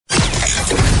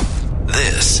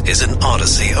This is an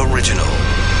Odyssey original.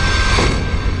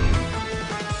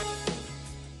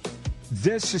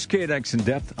 This is KNX In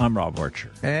Depth. I'm Rob Archer.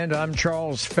 And I'm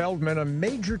Charles Feldman. A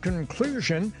major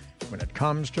conclusion when it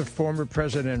comes to former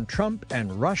President Trump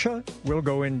and Russia will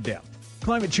go in depth.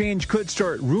 Climate change could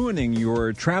start ruining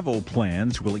your travel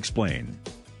plans. We'll explain.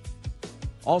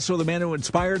 Also, the man who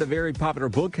inspired a very popular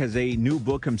book has a new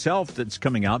book himself that's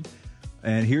coming out.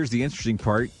 And here's the interesting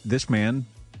part. This man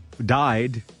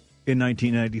died in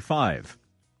 1995.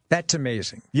 That's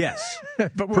amazing. Yes.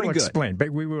 But we'll explain. But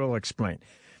we will explain.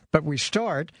 But we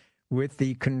start with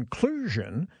the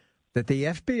conclusion that the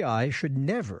FBI should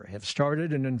never have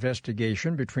started an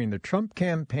investigation between the Trump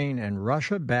campaign and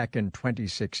Russia back in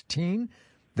 2016.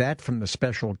 That from the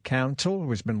special counsel who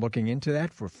has been looking into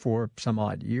that for 4 some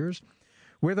odd years.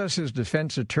 With us is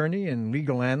defense attorney and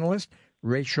legal analyst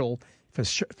Rachel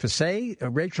Fassé.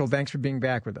 Rachel, thanks for being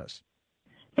back with us.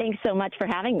 Thanks so much for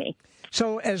having me.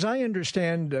 So as I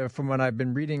understand from what I've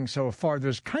been reading so far,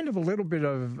 there's kind of a little bit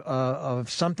of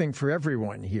something for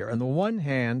everyone here. On the one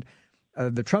hand,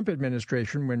 the Trump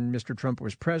administration, when Mr. Trump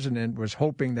was president, was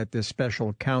hoping that this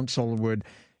special counsel would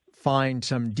find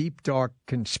some deep, dark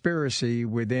conspiracy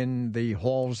within the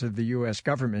halls of the U.S.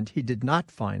 government. He did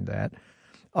not find that.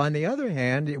 On the other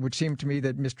hand, it would seem to me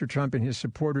that Mr. Trump and his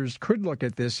supporters could look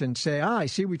at this and say, I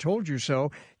see, we told you so.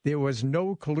 There was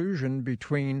no collusion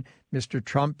between Mr.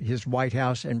 Trump, his White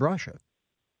House, and Russia.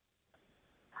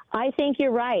 I think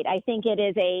you're right. I think it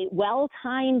is a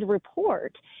well-timed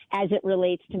report as it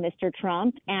relates to Mr.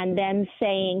 Trump, and then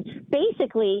saying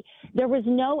basically there was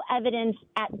no evidence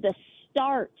at the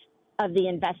start of the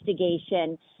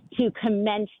investigation to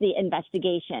commence the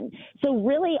investigation. So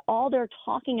really all they're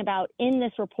talking about in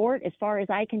this report, as far as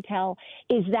I can tell,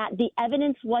 is that the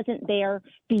evidence wasn't there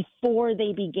before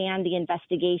they began the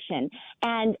investigation.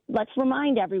 And let's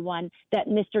remind everyone that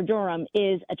Mr. Durham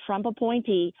is a Trump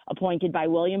appointee appointed by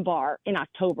William Barr in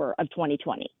October of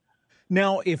 2020.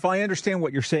 Now, if I understand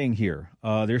what you're saying here,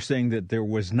 they're saying that there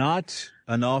was not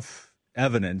enough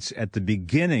evidence at the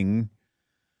beginning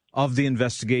of the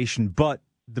investigation, but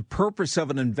the purpose of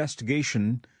an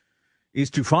investigation is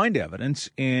to find evidence.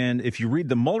 And if you read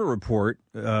the Mueller report,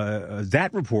 that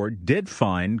report did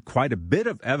find quite a bit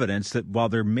of evidence that while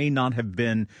there may not have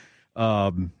been,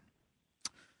 how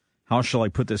shall I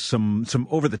put this, some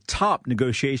over-the-top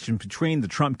negotiation between the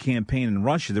Trump campaign and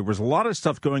Russia, there was a lot of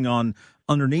stuff going on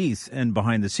underneath and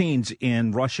behind the scenes,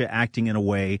 and Russia acting in a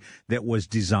way that was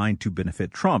designed to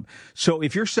benefit Trump. So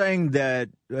if you're saying that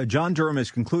John Durham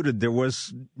has concluded there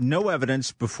was no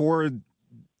evidence before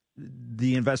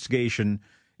the investigation,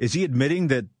 is he admitting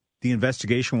that the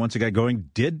investigation, once it got going,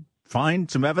 did find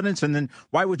some evidence? And then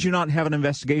why would you not have an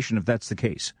investigation if that's the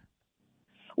case?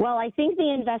 Well, I think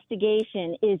the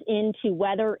investigation is into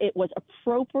whether it was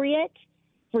appropriate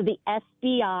for the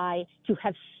FBI to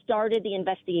have started the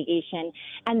investigation,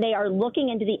 and they are looking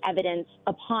into the evidence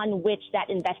upon which that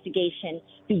investigation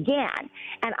began.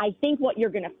 And I think what you're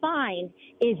going to find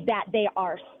is that they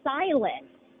are silent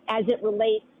as it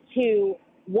relates to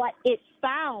what it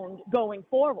found going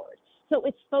forward. So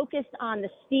it's focused on the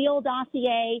Steele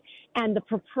dossier and the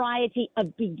propriety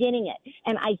of beginning it.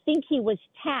 And I think he was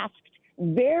tasked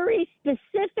very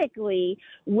specifically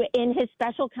in his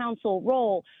special counsel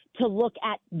role to look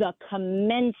at the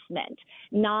commencement,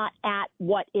 not at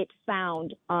what it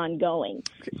found ongoing.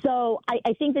 So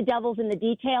I think the devil's in the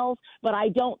details, but I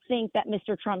don't think that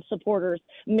Mr. Trump's supporters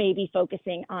may be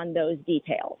focusing on those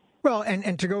details. Well,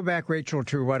 and to go back, Rachel,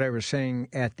 to what I was saying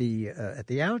at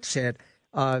the outset,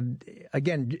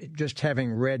 again, just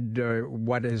having read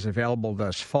what is available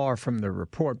thus far from the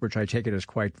report, which I take it as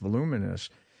quite voluminous,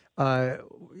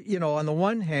 on the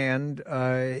one hand,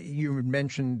 you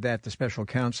mentioned that the special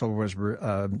counsel was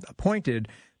appointed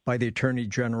by the attorney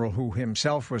general, who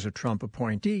himself was a Trump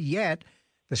appointee, yet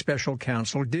the special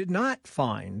counsel did not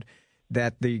find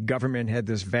that the government had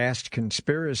this vast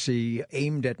conspiracy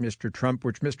aimed at Mr. Trump,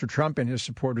 which Mr. Trump and his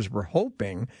supporters were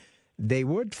hoping they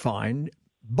would find.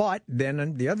 But then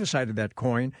on the other side of that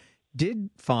coin, did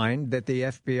find that the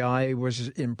FBI was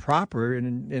improper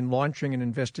in launching an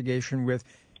investigation with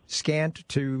scant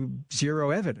to zero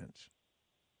evidence.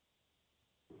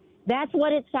 That's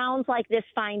what it sounds like this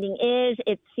finding is.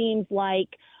 It seems like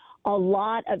a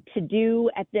lot of to do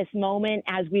at this moment,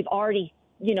 as we've already,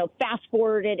 fast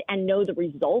forwarded and know the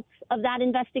results of that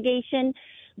investigation.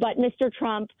 But Mr.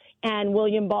 Trump and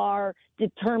William Barr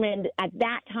determined at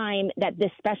that time that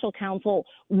this special counsel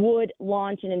would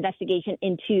launch an investigation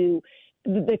into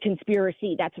the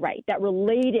conspiracy, that's right, that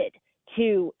related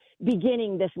to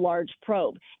beginning this large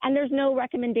probe. And there's no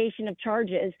recommendation of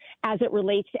charges as it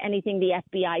relates to anything the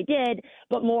FBI did,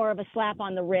 but more of a slap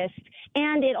on the wrist.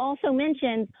 And it also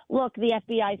mentions, look, the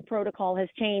FBI's protocol has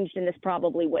changed and this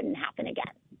probably wouldn't happen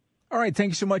again. All right. Thank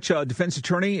you so much, defense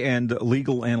attorney and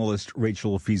legal analyst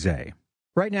Rachel Fizet.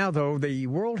 Right now, though, the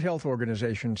World Health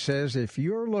Organization says if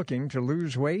you're looking to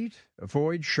lose weight,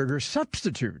 avoid sugar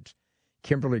substitutes.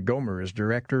 Kimberly Gomer is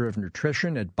Director of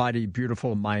Nutrition at Body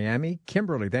Beautiful Miami.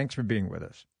 Kimberly, thanks for being with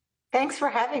us. Thanks for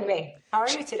having me. How are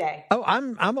you today? Oh,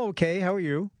 I'm okay. How are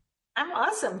you? I'm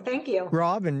awesome. Thank you.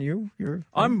 Rob, and you?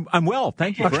 I'm well.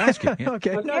 Thank you for asking. Yeah.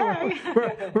 Okay. No,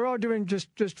 we're all doing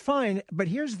just fine. But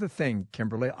here's the thing,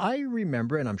 Kimberly. I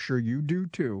remember, and I'm sure you do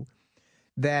too,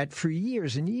 that for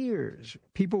years and years,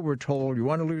 people were told, you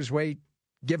want to lose weight,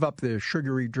 give up the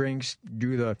sugary drinks,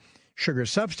 do the sugar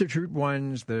substitute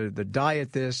ones, the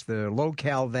diet this, the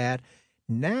low-cal that.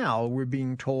 Now we're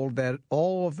being told that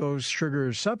all of those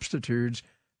sugar substitutes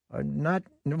are not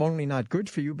only not good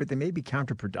for you, but they may be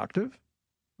counterproductive.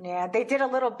 Yeah, they did a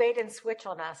little bait and switch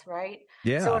on us, right?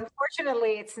 Yeah. So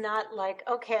unfortunately, it's not like,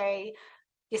 okay,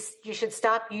 you should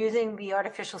stop using the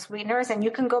artificial sweeteners and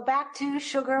you can go back to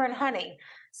sugar and honey.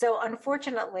 So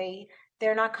unfortunately,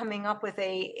 they're not coming up with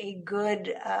a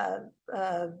good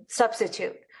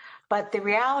substitute. But the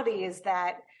reality is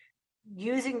that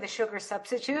using the sugar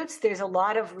substitutes, there's a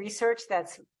lot of research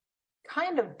that's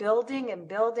kind of building and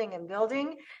building and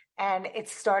building, and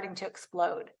it's starting to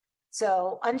explode.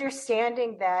 So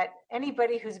understanding that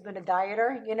anybody who's been a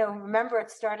dieter, remember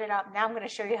it started out, now I'm going to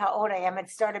show you how old I am. It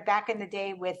started back in the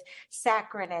day with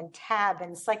saccharin and tab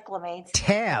and cyclamates.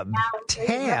 Tab?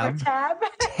 Tab?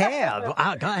 Tab.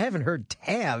 I haven't heard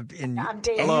tab in...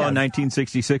 Hello,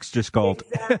 1966 just called.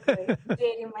 Exactly. I'm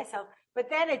dating myself. But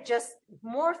then it just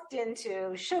morphed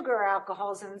into sugar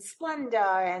alcohols and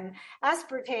Splenda and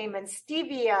aspartame and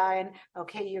stevia. And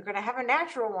okay, you're going to have a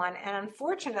natural one. And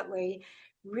unfortunately,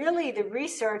 really the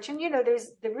research, and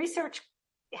the research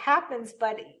happens,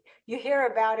 but you hear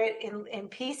about it in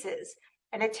pieces.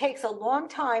 And it takes a long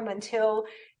time until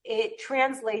it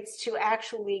translates to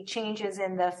actually changes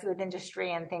in the food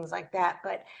industry and things like that.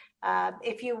 But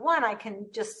if you want, I can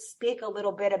just speak a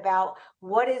little bit about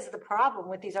what is the problem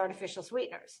with these artificial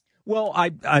sweeteners. Well,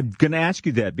 I'm going to ask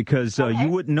you that because you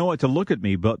wouldn't know it to look at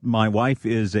me, but my wife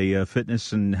is a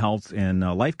fitness and health and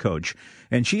life coach,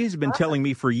 and she has been telling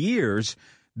me for years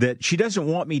that she doesn't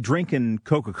want me drinking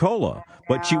Coca-Cola,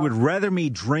 but she would rather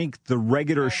me drink the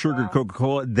regular sugar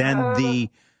Coca-Cola than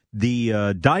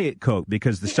the Diet Coke,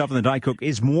 because the stuff in the Diet Coke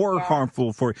is more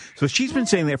harmful for. So she's been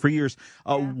saying that for years.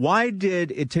 Why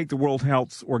did it take the World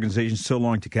Health Organization so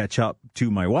long to catch up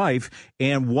to my wife?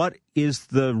 And what is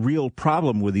the real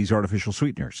problem with these artificial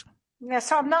sweeteners? Yeah,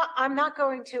 so I'm not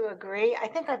going to agree. I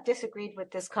think I've disagreed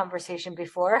with this conversation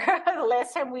before. The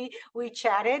last time we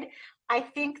chatted, I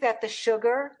think that the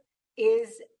sugar is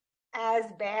as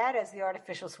bad as the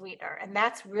artificial sweetener. And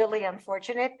that's really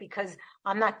unfortunate because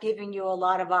I'm not giving you a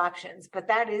lot of options. But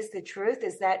that is the truth,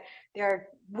 is that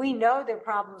we know there are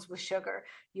problems with sugar.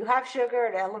 You have sugar,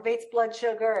 it elevates blood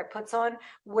sugar, it puts on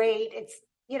weight. It's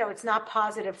not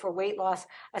positive for weight loss,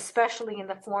 especially in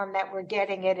the form that we're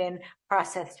getting it in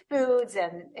processed foods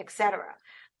and et cetera.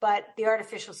 But the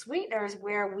artificial sweeteners,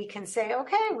 where we can say,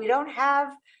 okay, we don't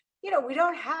have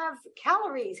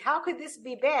calories. How could this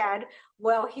be bad?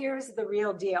 Well, here's the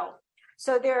real deal.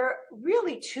 So there are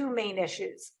really two main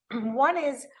issues. One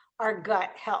is our gut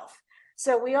health.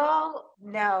 So we all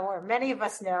know, or many of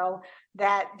us know,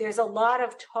 that there's a lot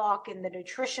of talk in the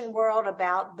nutrition world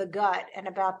about the gut and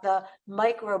about the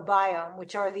microbiome,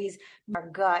 which are these our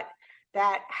gut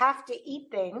that have to eat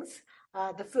things,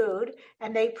 the food,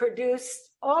 and they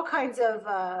produce all kinds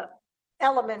of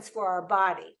elements for our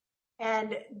body.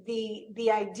 And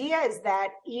the idea is that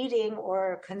eating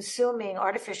or consuming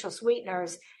artificial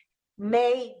sweeteners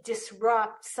may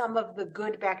disrupt some of the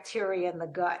good bacteria in the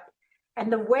gut.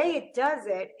 And the way it does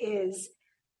it is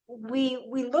we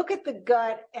look at the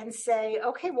gut and say,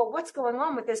 okay, well, what's going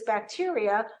on with this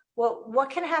bacteria? Well, what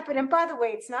can happen? And by the way,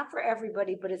 it's not for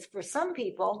everybody, but it's for some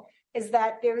people, is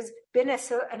that there's been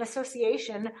an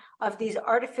association of these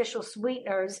artificial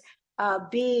sweeteners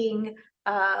being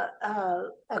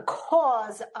a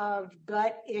cause of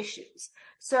gut issues.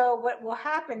 So what will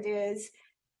happen is,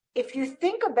 if you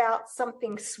think about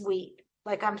something sweet,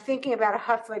 like I'm thinking about a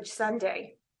hot fudge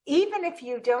sundae, even if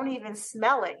you don't even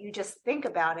smell it, you just think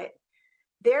about it,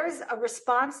 there's a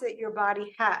response that your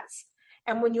body has.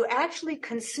 And when you actually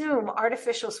consume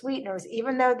artificial sweeteners,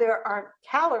 even though there are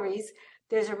calories,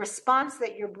 there's a response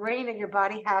that your brain and your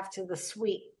body have to the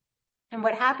sweet. And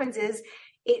what happens is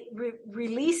it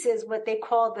releases what they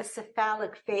call the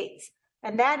cephalic phase.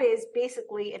 And that is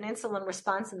basically an insulin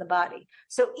response in the body.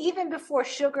 So even before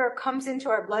sugar comes into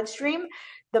our bloodstream,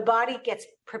 the body gets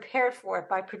prepared for it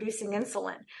by producing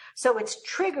insulin. So it's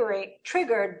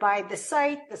triggered by the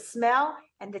sight, the smell,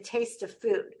 and the taste of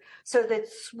food. So the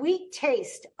sweet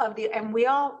taste of and we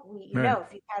know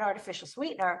if you've had artificial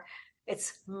sweetener,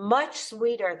 it's much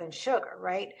sweeter than sugar,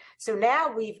 right? So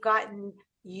now we've gotten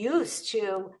used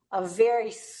to a very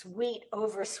sweet,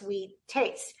 oversweet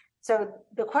taste. So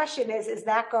the question is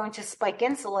that going to spike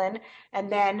insulin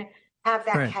and then have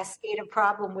that cascade of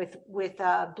problem with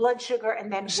blood sugar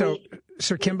and then weight?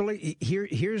 So Kimberly,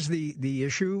 here's the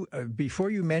issue.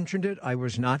 Before you mentioned it, I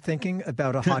was not thinking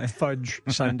about a hot fudge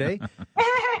sundae.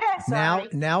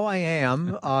 Now I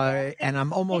am, and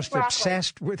I'm almost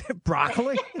obsessed with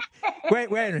broccoli. Wait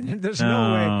a minute. There's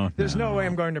no way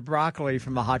I'm going to broccoli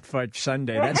from a hot fudge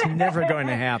sundae. That's never going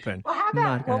to happen. Well, how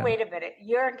about, wait a minute.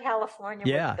 You're in California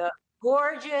with the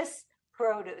gorgeous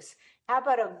produce. How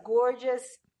about a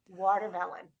gorgeous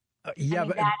watermelon?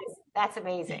 That's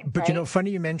amazing. But right?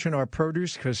 Funny you mention our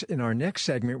produce, because in our next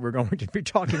segment, we're going to be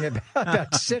talking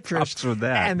about citrus, with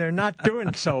that. And they're not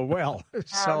doing so well.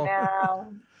 Oh,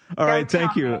 no. All right,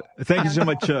 thank you. Thank you so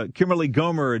much, Kimberly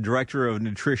Gomer, Director of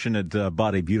Nutrition at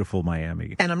Body Beautiful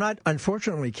Miami. And I'm not,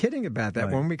 unfortunately, kidding about that.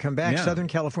 Right. When we come back, Southern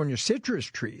California citrus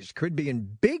trees could be in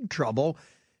big trouble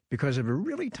because of a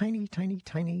really tiny,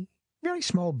 very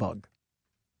small bug.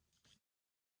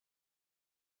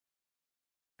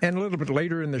 And a little bit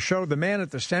later in the show, the man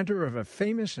at the center of a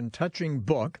famous and touching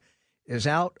book is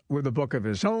out with a book of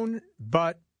his own,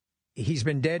 but he's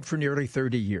been dead for nearly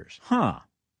 30 years. Huh.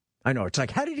 I know. It's like,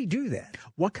 how did he do that?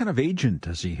 What kind of agent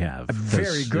does he have? A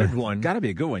very good one. Got to be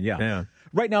a good one, yeah.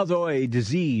 Right now, though, a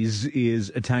disease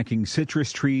is attacking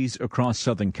citrus trees across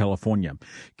Southern California.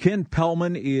 Ken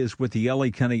Pellman is with the LA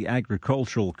County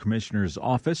Agricultural Commissioner's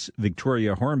Office.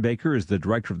 Victoria Hornbaker is the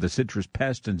Director of the Citrus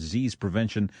Pest and Disease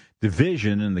Prevention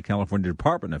Division in the California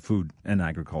Department of Food and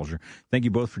Agriculture. Thank you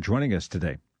both for joining us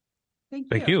today.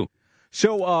 Thank you.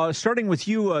 So, starting with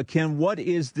you, Ken, what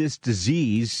is this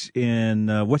disease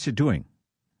and what's it doing?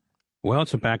 Well,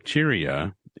 it's a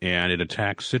bacteria, and it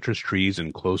attacks citrus trees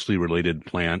and closely related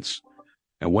plants.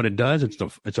 And what it does,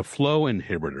 it's a flow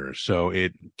inhibitor. So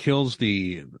it kills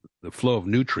the flow of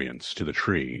nutrients to the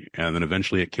tree, and then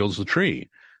eventually it kills the tree.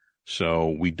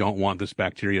 So we don't want this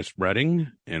bacteria spreading,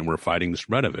 and we're fighting the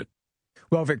spread of it.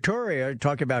 Well, Victoria,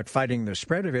 talk about fighting the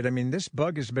spread of it. I mean, this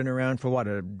bug has been around for,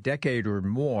 a decade or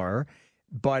more,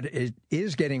 but it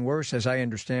is getting worse, as I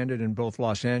understand it, in both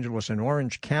Los Angeles and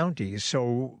Orange counties.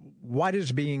 So what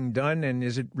is being done, and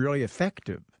is it really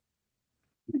effective?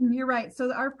 You're right.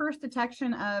 So our first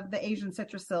detection of the Asian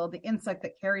citrus psyll, the insect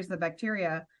that carries the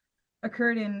bacteria,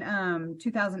 occurred in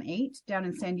 2008 down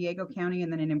in San Diego County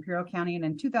and then in Imperial County. And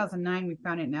in 2009, we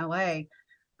found it in LA.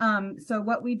 So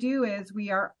what we do is we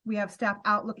have staff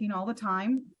out looking all the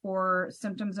time for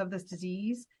symptoms of this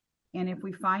disease. And if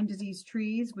we find diseased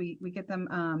trees, we get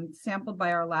them sampled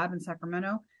by our lab in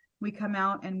Sacramento. We come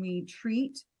out and we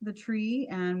treat the tree,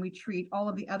 and we treat all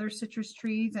of the other citrus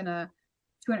trees in a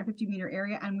 250-meter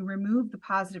area, and we remove the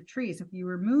positive trees. If you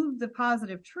remove the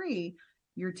positive tree,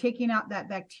 you're taking out that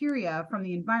bacteria from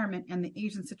the environment, and the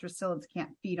Asian citrus psyllids can't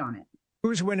feed on it.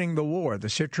 Who's winning the war, the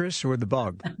citrus or the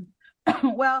bug?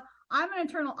 Well, I'm an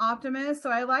eternal optimist,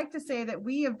 so I like to say that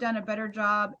we have done a better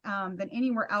job than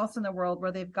anywhere else in the world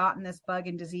where they've gotten this bug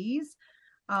and disease.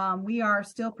 We are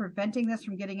still preventing this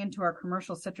from getting into our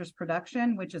commercial citrus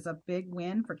production, which is a big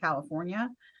win for California.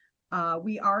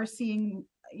 We are seeing,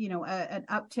 an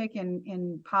uptick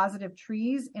in positive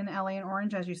trees in LA and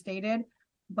Orange, as you stated,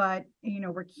 but,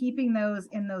 we're keeping those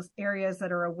in those areas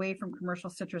that are away from commercial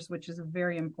citrus, which is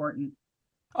very important.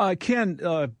 Ken,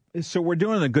 so we're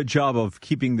doing a good job of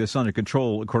keeping this under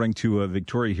control, according to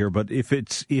Victoria here. But if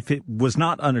it was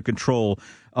not under control,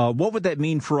 what would that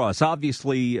mean for us?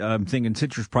 Obviously, I'm thinking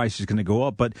citrus price is going to go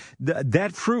up, but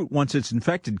that fruit, once it's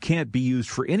infected, can't be used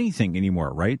for anything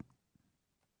anymore, right?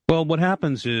 Well, what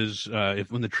happens is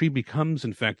when the tree becomes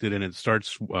infected and it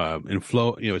starts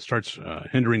it starts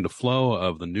hindering the flow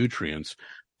of the nutrients,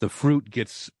 the fruit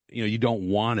gets, you don't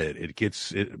want it. It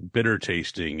gets bitter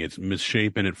tasting. It's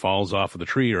misshapen. It falls off of the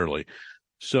tree early.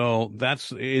 So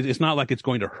it's not like it's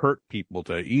going to hurt people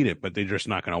to eat it, but they're just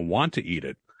not going to want to eat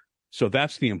it. So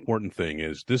that's the important thing,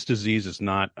 is this disease is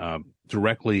not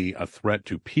directly a threat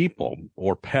to people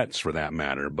or pets for that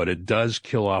matter, but it does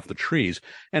kill off the trees.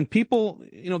 And people,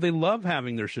 they love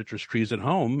having their citrus trees at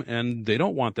home, and they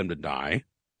don't want them to die.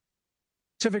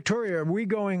 So, Victoria, are we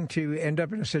going to end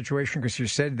up in a situation, because you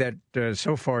said that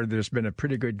so far there's been a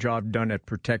pretty good job done at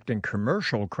protecting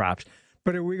commercial crops,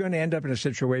 but are we going to end up in a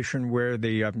situation where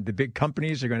the big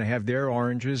companies are going to have their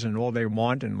oranges and all they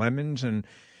want and lemons and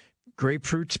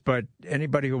grapefruits, but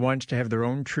anybody who wants to have their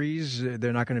own trees,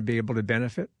 they're not going to be able to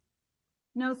benefit?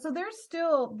 No, so there's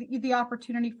still the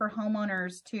opportunity for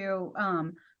homeowners to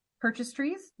purchase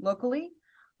trees locally.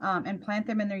 And plant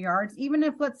them in their yards. Even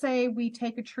if, let's say, we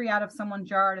take a tree out of someone's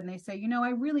yard and they say, you know, I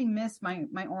really miss my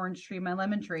orange tree, my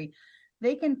lemon tree,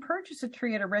 they can purchase a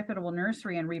tree at a reputable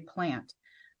nursery and replant.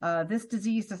 This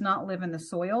disease does not live in the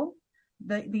soil.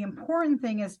 The important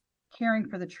thing is caring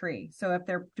for the tree. So if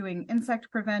they're doing insect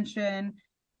prevention,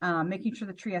 making sure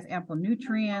the tree has ample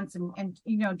nutrients and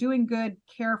you know, doing good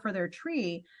care for their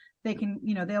tree, they can,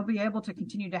 you know, they'll be able to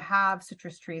continue to have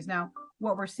citrus trees. Now,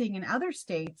 what we're seeing in other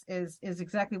states is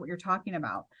exactly what you're talking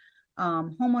about.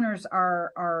 Homeowners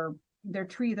are their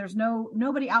tree. There's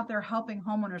nobody out there helping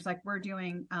homeowners like we're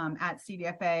doing at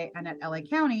CDFA and at LA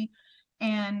County.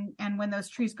 And when those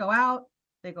trees go out,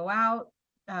 they go out.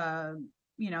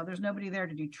 You know, there's nobody there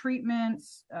to do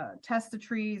treatments, test the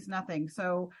trees, nothing.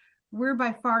 So we're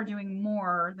by far doing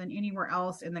more than anywhere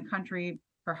else in the country,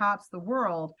 perhaps the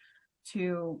world,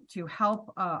 to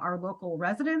help our local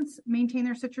residents maintain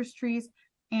their citrus trees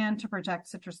and to protect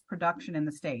citrus production in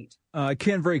the state.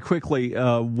 Ken, very quickly,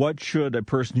 what should a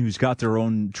person who's got their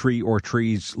own tree or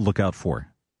trees look out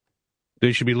for?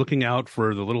 They should be looking out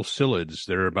for the little psyllids.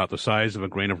 They're about the size of a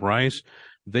grain of rice.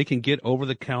 They can get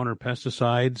over-the-counter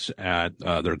pesticides at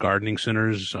their gardening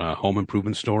centers, home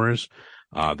improvement stores.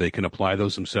 They can apply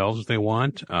those themselves if they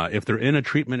want. If they're in a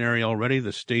treatment area already,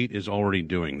 the state is already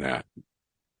doing that.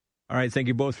 All right, thank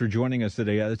you both for joining us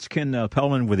today. It's Ken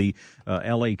Pellman with the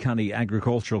L.A. County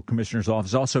Agricultural Commissioner's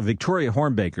Office. Also, Victoria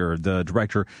Hornbaker, the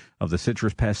Director of the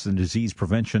Citrus Pest and Disease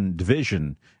Prevention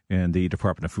Division in the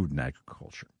Department of Food and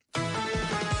Agriculture.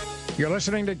 You're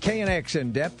listening to KNX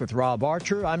In Depth with Rob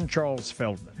Archer. I'm Charles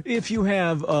Feldman. If you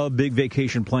have a big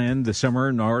vacation planned this summer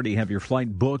and already have your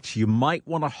flight booked, you might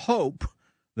want to hope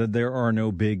that there are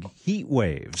no big heat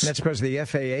waves. That's because the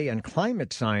FAA and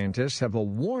climate scientists have a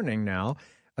warning now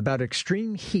about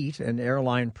extreme heat and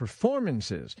airline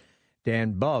performances.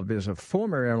 Dan Bubb is a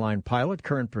former airline pilot,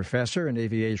 current professor and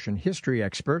aviation history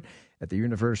expert at the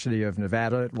University of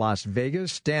Nevada, Las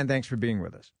Vegas. Dan, thanks for being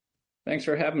with us. Thanks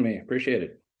for having me. Appreciate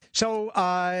it. So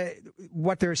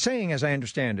what they're saying, as I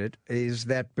understand it, is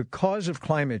that because of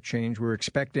climate change, we're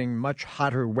expecting much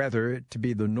hotter weather to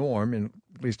be the norm,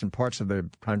 at least in parts of the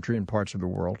country and parts of the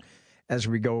world, as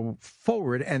we go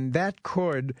forward. And that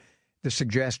could, the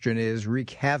suggestion is, wreak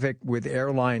havoc with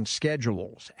airline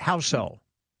schedules. How so?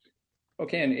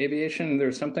 Okay, in aviation,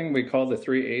 there's something we call the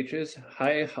 3 H's,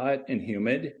 high, hot, and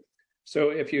humid.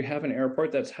 So if you have an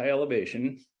airport that's high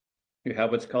elevation, you have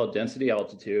what's called density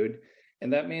altitude,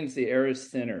 and that means the air is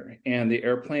thinner and the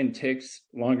airplane takes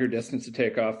longer distance to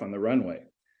take off on the runway.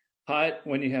 Hot,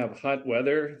 when you have hot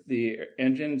weather, the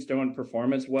engines don't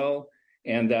perform as well,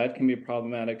 and that can be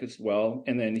problematic as well.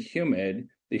 And then humid,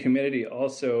 the humidity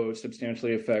also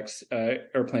substantially affects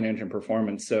airplane engine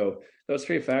performance. So those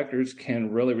 3 factors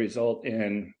can really result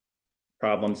in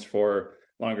problems for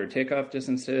longer takeoff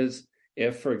distances.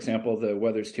 If, for example, the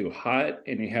weather's too hot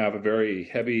and you have a very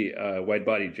heavy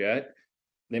wide-body jet,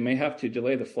 they may have to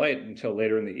delay the flight until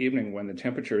later in the evening when the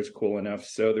temperature is cool enough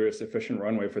so there is sufficient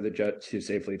runway for the jet to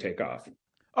safely take off.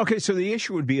 Okay, so the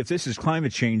issue would be if this is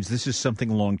climate change, this is something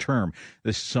long-term.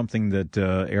 This is something that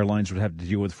airlines would have to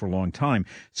deal with for a long time.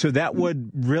 So that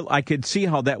would I could see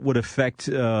how that would affect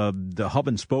the hub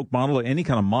and spoke model, any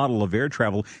kind of model of air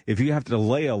travel. If you have to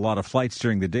delay a lot of flights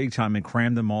during the daytime and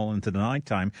cram them all into the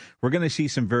nighttime, we're going to see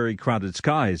some very crowded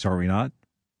skies, are we not?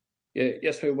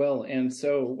 Yes, we will. And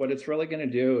so what it's really going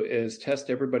to do is test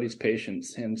everybody's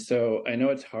patience. And so I know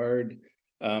it's hard.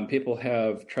 People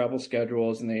have travel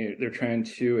schedules and they're trying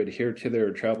to adhere to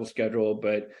their travel schedule,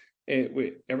 but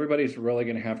everybody's really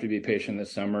going to have to be patient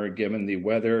this summer, given the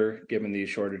weather, given the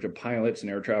shortage of pilots and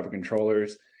air traffic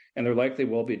controllers, and there likely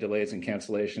will be delays and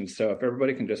cancellations. So if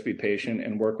everybody can just be patient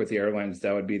and work with the airlines,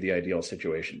 that would be the ideal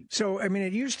situation. So, I mean,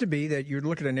 it used to be that you'd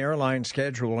look at an airline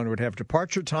schedule and it would have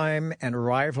departure time and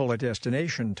arrival at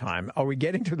destination time. Are we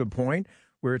getting to the point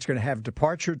where it's going to have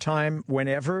departure time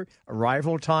whenever,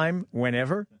 arrival time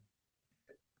whenever?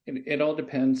 It all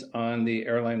depends on the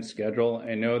airline schedule.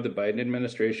 I know the Biden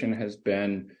administration has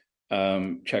been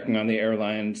checking on the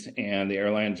airlines, and the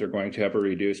airlines are going to have a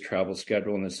reduced travel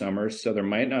schedule in the summer. So there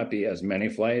might not be as many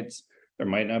flights. There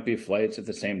might not be flights at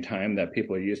the same time that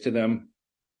people are used to them,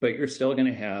 but you're still going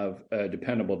to have a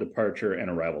dependable departure and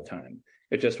arrival time.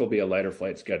 It just will be a lighter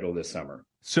flight schedule this summer.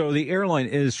 So the airline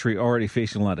industry already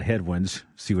facing a lot of headwinds.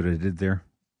 See what I did there?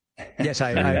 Yes,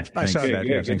 I saw that.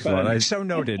 Yeah, thanks a lot. So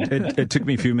noted. It took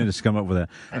me a few minutes to come up with that.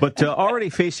 But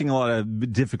already facing a lot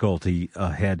of difficulty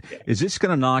ahead. Is this going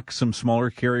to knock some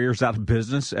smaller carriers out of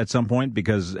business at some point?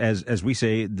 Because as we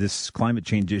say, this climate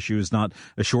change issue is not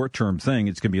a short-term thing.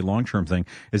 It's going to be a long-term thing.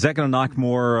 Is that going to knock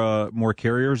more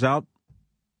carriers out?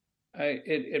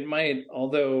 It might,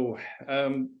 although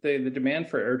the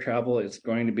demand for air travel is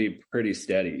going to be pretty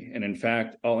steady. And in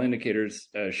fact, all indicators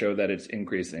show that it's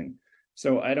increasing.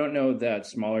 So I don't know that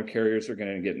smaller carriers are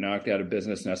going to get knocked out of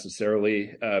business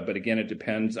necessarily. But again, it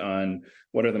depends on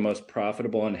what are the most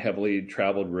profitable and heavily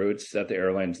traveled routes that the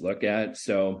airlines look at.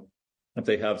 So if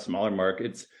they have smaller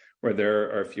markets where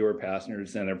there are fewer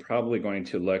passengers, then they're probably going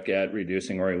to look at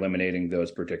reducing or eliminating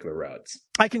those particular routes.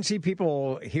 I can see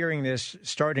people hearing this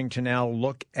starting to now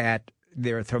look at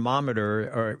their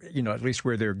thermometer, or, at least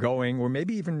where they're going, or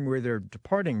maybe even where they're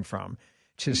departing from,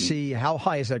 to see how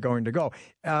high is that going to go.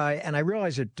 And I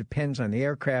realize it depends on the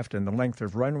aircraft and the length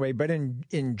of runway, but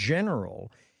in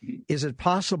general, is it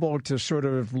possible to sort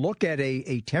of look at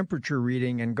a temperature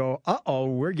reading and go,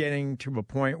 we're getting to a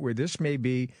point where this may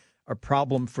be a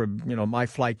problem for, my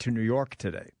flight to New York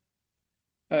today?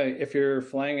 If you're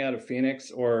flying out of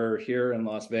Phoenix or here in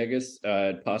Las Vegas,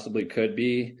 it possibly could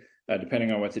be,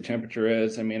 depending on what the temperature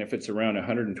is. I mean, if it's around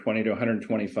 120 to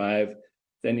 125,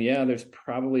 then yeah, there's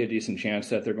probably a decent chance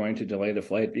that they're going to delay the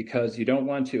flight, because you don't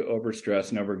want to overstress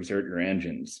and overexert your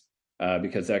engines,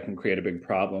 because that can create a big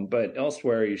problem. But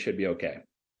elsewhere, you should be okay.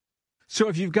 So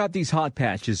if you've got these hot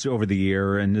patches over the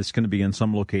year, and it's going to be in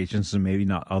some locations and maybe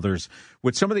not others,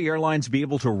 would some of the airlines be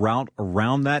able to route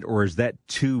around that, or is that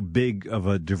too big of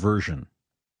a diversion?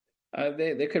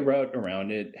 They could route around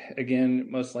it. Again,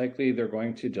 most likely they're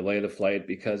going to delay the flight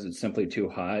because it's simply too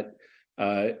hot.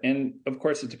 And of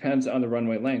course, it depends on the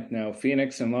runway length. Now,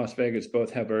 Phoenix and Las Vegas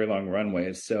both have very long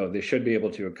runways, so they should be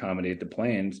able to accommodate the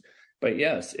planes. But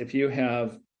yes, if you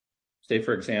have, say,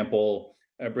 for example,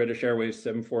 a British Airways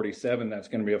 747, that's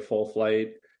going to be a full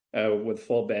flight with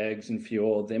full bags and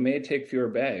fuel. They may take fewer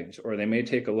bags, or they may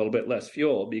take a little bit less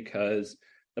fuel because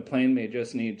the plane may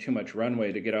just need too much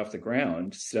runway to get off the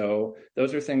ground. So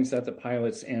those are things that the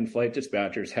pilots and flight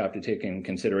dispatchers have to take in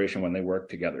consideration when they work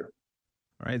together.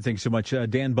 All right, thanks so much,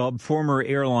 Dan Bubb, former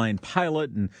airline pilot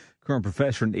and current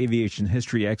professor and aviation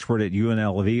history expert at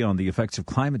UNLV on the effects of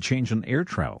climate change on air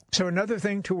travel. So another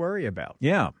thing to worry about.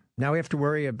 Yeah. Now we have to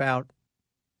worry about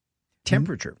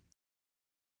temperature.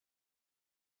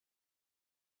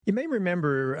 You may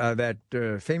remember that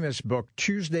famous book,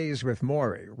 Tuesdays with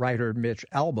Maury. Writer Mitch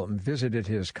Albom visited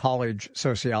his college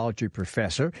sociology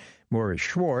professor, Maury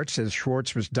Schwartz, as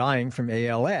Schwartz was dying from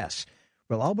ALS.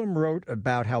 Well, Albom wrote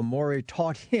about how Maury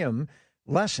taught him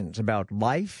lessons about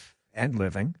life and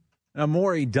living. Now,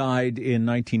 Maury died in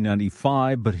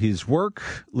 1995, but his work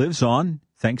lives on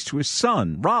thanks to his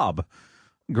son, Rob,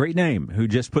 great name, who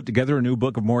just put together a new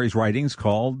book of Maury's writings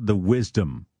called The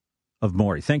Wisdom of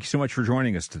Maury. Thank you so much for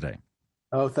joining us today.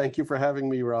 Oh, thank you for having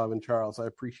me, Rob and Charles. I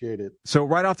appreciate it. So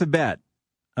right off the bat,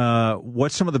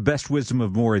 what's some of the best wisdom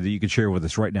of Maury that you could share with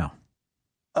us right now?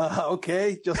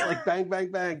 Okay, just like bang, bang,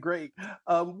 bang. Great.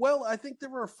 Well, I think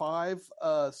there are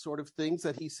 5 sort of things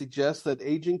that he suggests that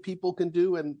aging people can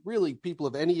do, and really people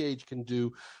of any age can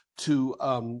do, to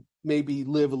maybe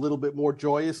live a little bit more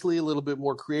joyously, a little bit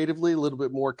more creatively, a little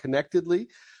bit more connectedly.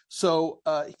 So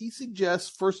he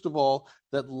suggests, first of all,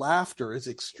 that laughter is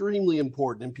extremely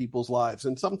important in people's lives.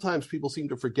 And sometimes people seem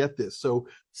to forget this. So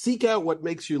seek out what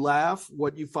makes you laugh,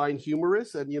 what you find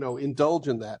humorous, and, indulge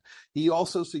in that. He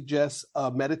also suggests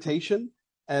meditation.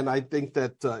 And I think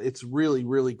that it's really,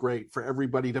 really great for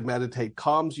everybody to meditate.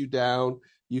 Calms you down.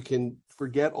 You can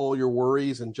forget all your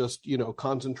worries and just,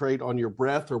 concentrate on your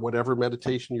breath or whatever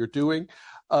meditation you're doing.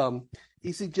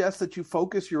 He suggests that you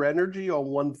focus your energy on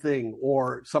one thing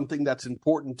or something that's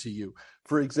important to you.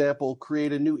 For example,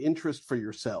 create a new interest for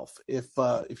yourself.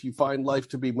 If you find life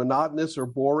to be monotonous or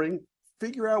boring,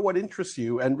 figure out what interests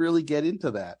you and really get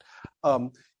into that.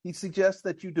 He suggests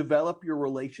that you develop your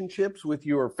relationships with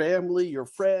your family, your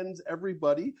friends,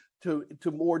 everybody to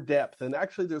more depth. And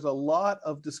actually, there's a lot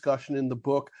of discussion in the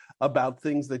book about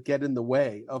things that get in the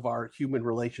way of our human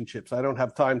relationships. I don't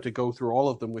have time to go through all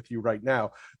of them with you right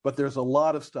now, but there's a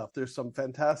lot of stuff. There's some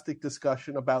fantastic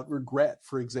discussion about regret,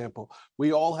 for example.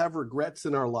 We all have regrets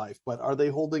in our life, but are they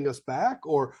holding us back,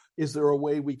 or is there a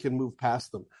way we can move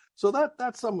past them? So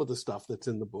that's some of the stuff that's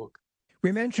in the book.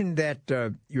 We mentioned that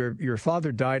your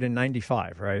father died in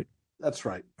 95, right? That's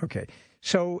right. Okay.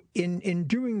 So in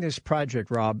doing this project,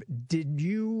 Rob, did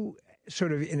you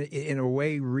sort of in a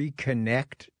way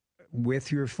reconnect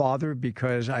with your father?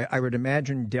 Because I would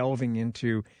imagine delving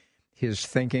into his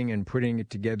thinking and putting it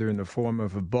together in the form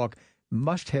of a book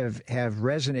must have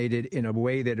resonated in a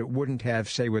way that it wouldn't have,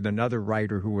 say, with another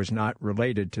writer who was not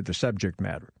related to the subject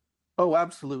matter. Oh,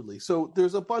 absolutely. So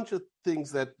there's a bunch of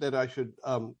things that I should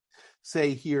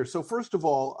say here. So first of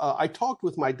all, I talked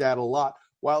with my dad a lot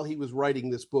while he was writing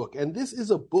this book. And this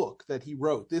is a book that he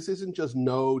wrote. This isn't just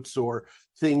notes or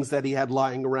things that he had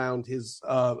lying around his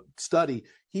study.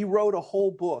 He wrote a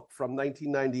whole book from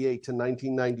 1998 to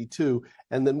 1992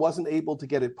 and then wasn't able to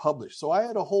get it published. So I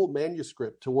had a whole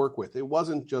manuscript to work with. It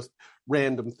wasn't just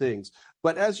random things.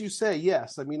 But as you say,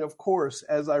 yes, I mean, of course,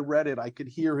 as I read it, I could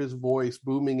hear his voice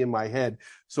booming in my head.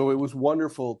 So it was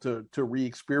wonderful to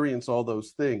re-experience all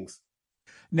those things.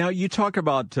 Now, you talk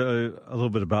about a little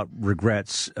bit about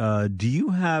regrets. Do you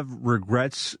have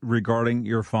regrets regarding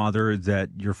your father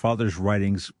that your father's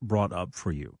writings brought up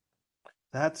for you?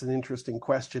 That's an interesting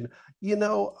question. You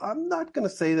know, I'm not going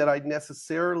to say that I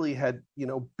necessarily had,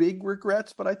 big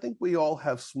regrets, but I think we all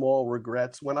have small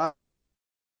regrets. When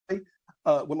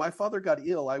my father got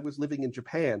ill, I was living in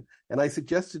Japan, and I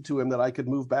suggested to him that I could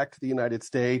move back to the United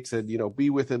States and, be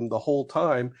with him the whole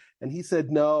time. And he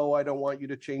said, no, I don't want you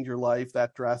to change your life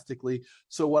that drastically.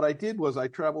 So what I did was I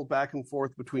traveled back and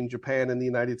forth between Japan and the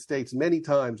United States many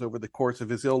times over the course of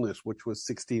his illness, which was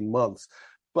 16 months.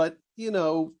 But,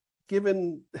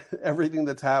 given everything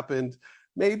that's happened,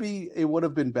 maybe it would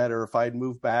have been better if I'd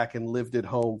moved back and lived at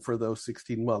home for those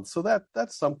 16 months. So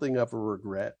that's something of a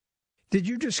regret. Did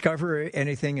you discover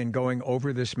anything in going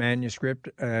over this manuscript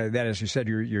that, as you said,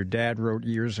 your dad wrote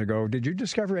years ago? Did you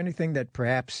discover anything that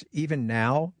perhaps even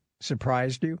now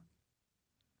surprised you?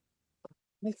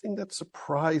 Anything that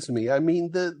surprised me? I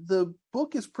mean, the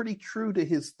book is pretty true to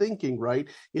his thinking, right?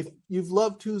 If you've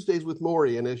loved Tuesdays with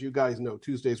Morrie, and as you guys know,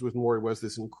 Tuesdays with Morrie was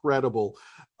this incredible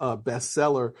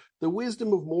bestseller, The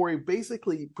Wisdom of Morrie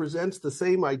basically presents the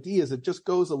same ideas. It just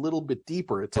goes a little bit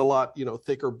deeper. It's a lot,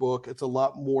 thicker book. It's a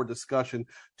lot more discussion.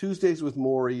 Tuesdays with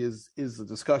Morrie is a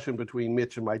discussion between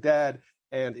Mitch and my dad,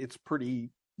 and it's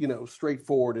pretty,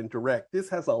 straightforward and direct. This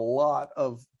has a lot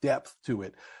of depth to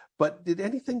it. But did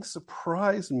anything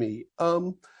surprise me?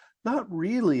 Not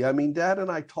really. I mean, Dad and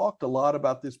I talked a lot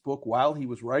about this book while he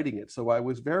was writing it, so I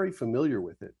was very familiar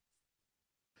with it.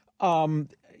 I'm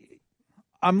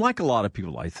like a lot of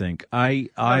people, I think.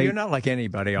 No, you're not like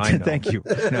anybody I know. Thank you.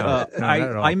 No, not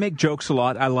at all. I make jokes a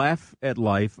lot. I laugh at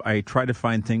life. I try to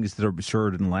find things that are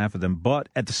absurd and laugh at them. But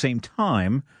at the same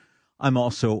time, I'm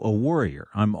also a worrier.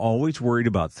 I'm always worried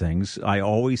about things. I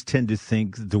always tend to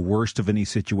think the worst of any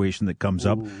situation that comes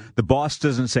up. The boss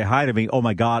doesn't say hi to me. Oh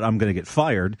my God, I'm going to get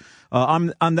fired.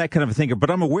 I'm that kind of a thinker, but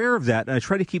I'm aware of that, and I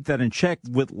try to keep that in check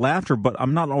with laughter. But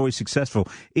I'm not always successful.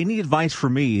 Any advice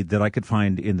for me that I could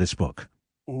find in this book?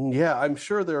 Yeah, I'm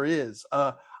sure there is.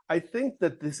 I think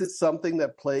that this is something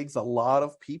that plagues a lot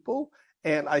of people,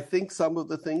 and I think some of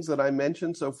the things that I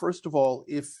mentioned. So first of all,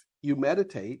 if you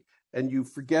meditate and you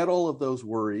forget all of those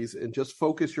worries and just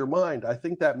focus your mind, I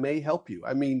think that may help you.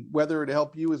 I mean, whether it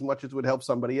help you as much as it would help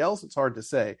somebody else, it's hard to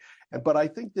say. But I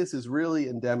think this is really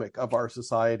endemic of our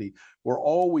society. We're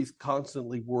always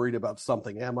constantly worried about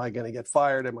something. Am I going to get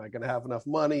fired? Am I going to have enough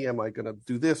money? Am I going to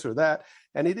do this or that?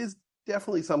 And it is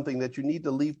definitely something that you need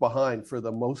to leave behind for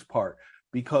the most part,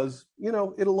 because,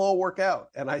 it'll all work out.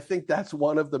 And I think that's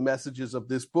one of the messages of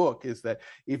this book, is that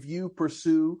if you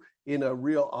pursue in a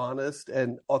real honest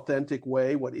and authentic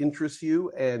way what interests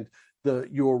you and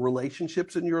your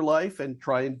relationships in your life, and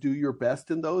try and do your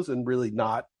best in those and really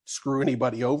not screw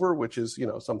anybody over, which is,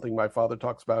 something my father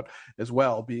talks about as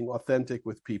well, being authentic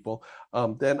with people,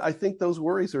 then I think those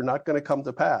worries are not going to come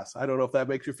to pass. I don't know if that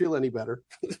makes you feel any better.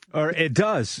 It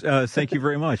does. Thank you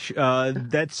very much.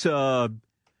 That's... well,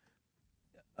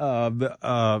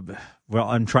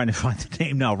 I'm trying to find the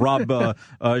name now. Rob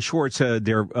Schwartz,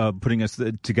 they're putting us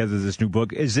together this new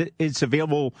book. It's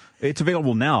available? It's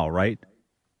available now, right?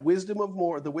 The Wisdom of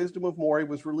Morrie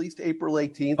was released April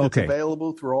 18th. Okay. It's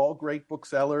available through all great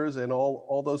booksellers and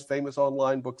all those famous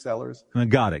online booksellers.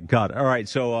 Got it. All right,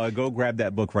 so go grab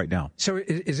that book right now. So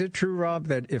is it true, Rob,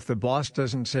 that if the boss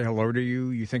doesn't say hello to you,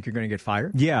 you think you're going to get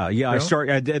fired? Yeah.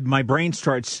 Really? My brain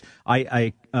starts.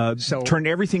 I turn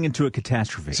everything into a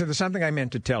catastrophe. So there's something I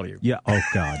meant to tell you. Yeah. Oh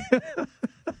God.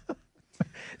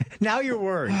 Now you're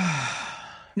worried.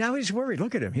 Now he's worried.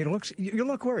 Look at him. You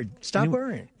look worried. Stop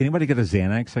worrying. Anybody got a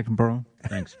Xanax I can borrow?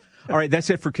 Thanks. All right, that's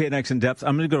it for KNX In Depth.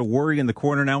 I'm going to go to Worry in the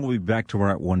Corner now. We'll be back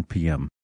tomorrow at 1 p.m.